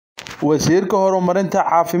Wasiirka Horumarinta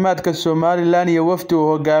Caafimaadka Somaliland iyo wafdi uu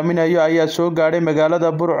hogaaminayo ayaa soo gaadhay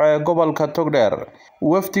magaalada Burco ee gobolka Togdheer.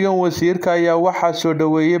 Wafdigan wasiirka ayaa waxaa soo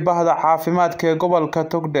dhaweeyay bahda caafimaadka ee gobolka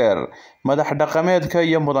Togdheer, madax dhaqameedka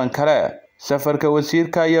iyo mudan kale. Safarka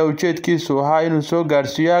wasiirka ayaa ujeedkiisu ahaa inuu soo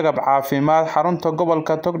gaarsiiyo agab caafimaad xarunta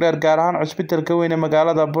gobolka Togdheer gaar ahaan cusbitaalka weyn ee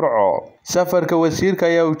magaalada Burco. Safarka wasiirka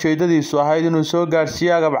ayaa ujeedadiisu ahayd inuu soo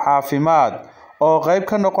gaarsiiyo agab caafimaad oo qayb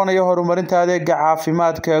ka noqonaya horumarinta adeegga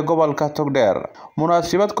caafimaadka ee gobolka Togdheer.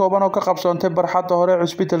 Munaasabad kooban oo ka qabsoontay barxadda hore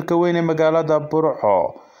cusbitaalka weyn ee magaalada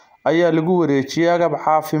Burco ayaa lagu wareejiyay agab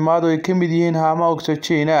caafimaad oo ay ka mid yihiin haamo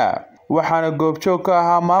oxygen, waxaana goobjoog ka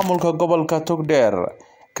ahaa maamulka gobolka Togdheer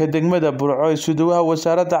ka degmada Burco isuduwaha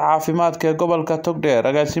wasaaradda caafimaadka ee gobolka Togdheer,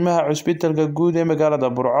 agaasimaha cusbitaalka guud ee magaalada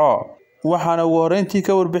Burco. waxaana ugu horeyntii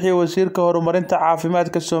ka warbixiyay wasiirka horumarinta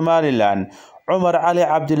caafimaadka Somaliland Cumar Cali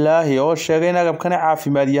Cabdilaahi oo sheegay in agabkan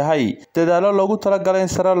caafimaad yahay dadaalo loogu talagalay in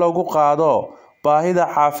sare loogu qaado baahida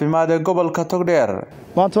caafimaad ee gobolka Togdheer.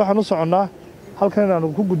 maanta waxaan u soconaa halkan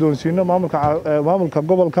inaan ku guddoonsiino maamulka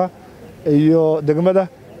gobolka iyo degmada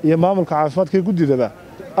iyo maamulka caafimaadka ee gudidaba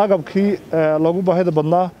agabkii loogu baahida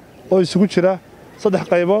badnaa oo isugu jira 3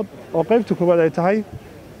 qaybood oo qaybta koowaad ay tahay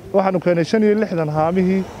waxaanu keenay 65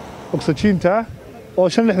 haamihii oxygen-ta oo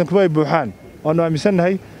 65 kuba ay buuxaan waanu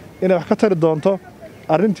aaminsanahay inay wax ka tari doonto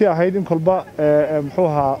arrintii ahayd in kolba muxuu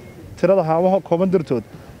ahaa tirada haamaha kooban dartood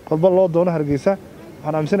kolba loo doono Hargeysa.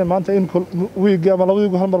 waxaan aaminsanahay maanta in wiigi ama 2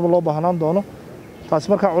 wiig hal mar loo baahnaan doono, taas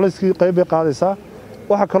markaa culayskii qayb ay qaadaysaa.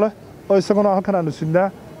 waxa kale oo isaguna halkan aanu sidnaa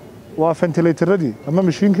waa ventilator-radii ama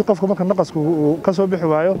mashiinkii qofka marka naqasku ka soo bixi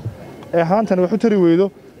waayo ee haantan wax u tari weydo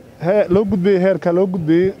loo gudbiyay heerka loo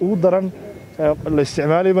gudbiyay ugu daran la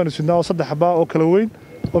isticmaalay baanu sidnaa oo 3 xabaa oo kala weyn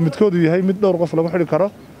oo midkoodu yahay mid dhowr qof lagu xidhi karo.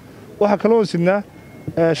 waxa kale oo sidnaa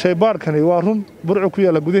shaybaarkani waa run Burco ku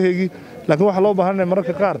yaala gudaheegii, laakiin waxa loo baahan yahay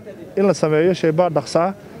mararka qaar in la sameeyo shaybaar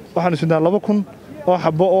dhaqso waxaan sidnaa 2,000 oo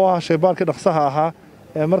xabo oo ah shaybaarkii dhaqsaha ahaa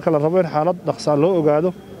marka la rabo in xaalad dhaqso loo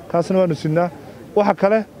ogaado, kaasna waanu sidnaa. waxa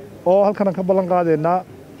kale oo halkan ka ballan qaadeynaa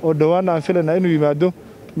oo dhawaan aan filaynaa inuu yimaado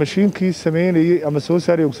mashiinkii sameeyay ama soo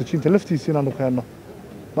saaray oxygen-ta laftiisa inaanu keenno.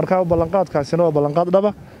 marka ballanqaadkaasina waa ballanqaad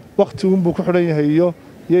dhaba, waqti uun buu ku xidhan yahay iyo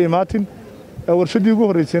imaatin. warshadii ugu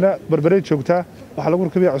horeysayna barbaray joogtaa waxa lagu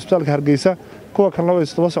rakibay cusbitaalka Hargeysa, kuwa kalena way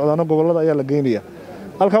isla socdaan gobolada ayaa la geynaya.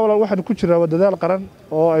 halka walaal waxaan ku jiraa dadaal qaran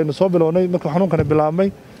oo aynu soo bilownay marka xanuunkana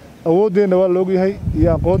bilaabmay. awoodeena waa loo yahay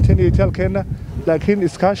iyo aqoonteena iyo taalkeena, laakiin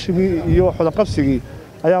iskaashigii iyo wada qabsigii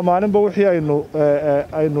ayaa maalinba wixii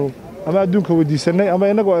aynu ama adduunka weydiisanay ama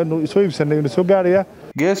inagu aynu soo iibsanay inuu soo gaaraya.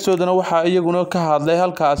 geestoodana waxaa iyaguna ka hadlay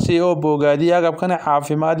halkaasi oo boogaadiyay agabkan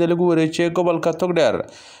caafimaad ee lagu wareejiyay gobolka Togdheer.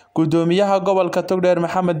 gudoomiyaha gobolka Togdheer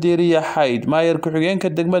Maxamed Diiriya Xayd, maayir ku-xigeenka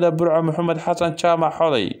degmada Burco Maxamed Xasan Jaamac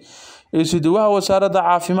Xoday, isuduwaha wasaaradda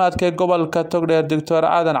caafimaadka ee gobolka Togdheer Dr.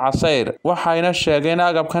 Aadan Casayr waxayna sheegeen in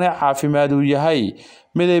agabkan caafimaad uu yahay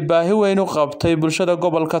mid ay baahi weyn u qabtay bulshada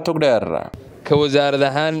gobolka Togdheer. ka wasaarad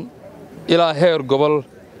ahaan ilaa heer gobol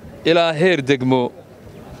ilaa heer degmo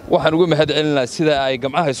waxaan ugu mahadcelinayaa sida ay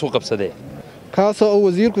gamcaha isu qabsadeen, kaasoo uu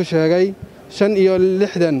wasiirku sheegay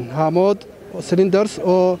 65 haamood cylinders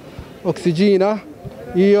oo oxygen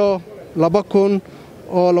iyo 2,000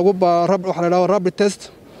 oo lagu waxa la yiraahdo rapid test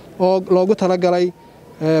oo loogu talagalay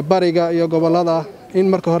bariga iyo gobolada in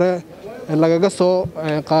marka hore lagaga soo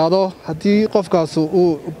qaado haddii qofkaas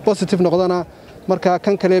uu positive noqdana marka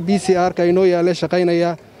kan kale PCR ka inoo yaale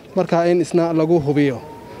shaqaynaya marka in isna lagu hubiyo.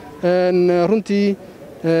 runtii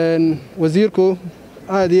wasiirku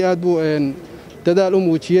aad iyo aad buu dadaal u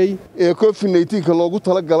muujiyay ee COVID-19 loogu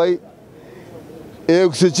talagalay ee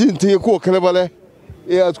oxygen-ta iyo kuwa kaleba leh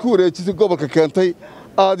ee aad ku wareejisay gobolka keentay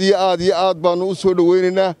aad iyo aad baanu u soo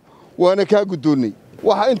dhaweynaynaa, waana ka guddoonnay.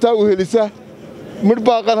 waxa intaa u helisa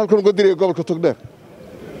midbaaqan halkan uga diray gobolka Togdheer.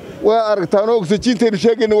 waa aragtaan oxygen-ta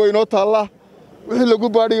sheegayna way noo taallaa, wixii lagu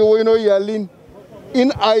baadhiyo way noo yaalin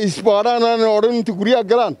in ay isbaadhaan aan odhan inta guryaha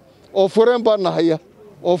galaan oo fureen baan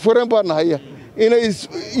nahaya inay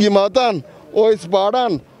yimaadaan oo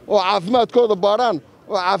isbaadhaan oo caafimaadkooda baadhaan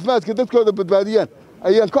oo caafimaadka dadkooda badbaadiyaan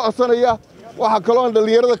ayaan ka codsanayaa. waxa kaloo aan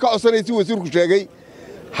dhalinyarada ka codsanay si wasiirku sheegay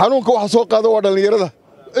xanuunka waxa soo qaada waa dhalinyarada,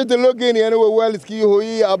 cidda loo geenayana waa waalidkii iyo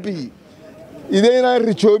hooyadii iyo aabbihii. idaynaan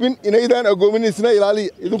rijoobin inaydaan agoomin isna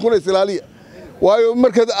ilaaliya, idinkuna is ilaaliya, waayo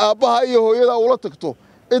markaad aabbaha iyo hooyada ula tagto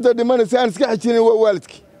cidda dhimanaysa aan iska xijinin waa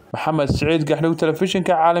waalidkii. Maxamed Saciid Gaxdhow,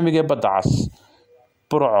 Televisionka Caalamiga ee Baddacas,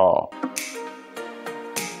 Burco.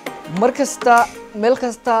 markasta meel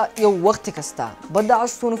kasta iyo waqti kasta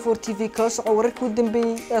Baddacas24Tv kala soco wararkii u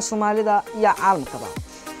dambeeyay ee Soomaalida iyo caalamkaba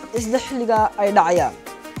isla xilliga ay dhacayaan.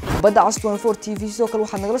 Baddacas24Tv sidoo kale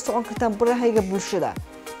waxaad nagala socon kartaan barahayga bulshada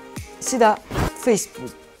sida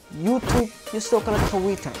Facebook, YouTube iyo sidoo kale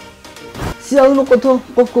Twitter. si aad u noqoto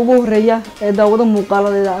qofka ugu horeeya ee daawada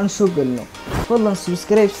muuqaaladeeda aan soo galno fadlan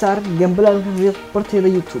subscribe saar gambalaalka riix barteeda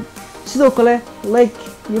YouTube sidoo kale like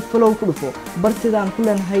iyo follow ku dhufo barteeda aan ku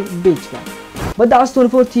leenahay page-ka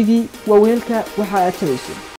Baddacas24 TV waa weelka waxa aad tabayso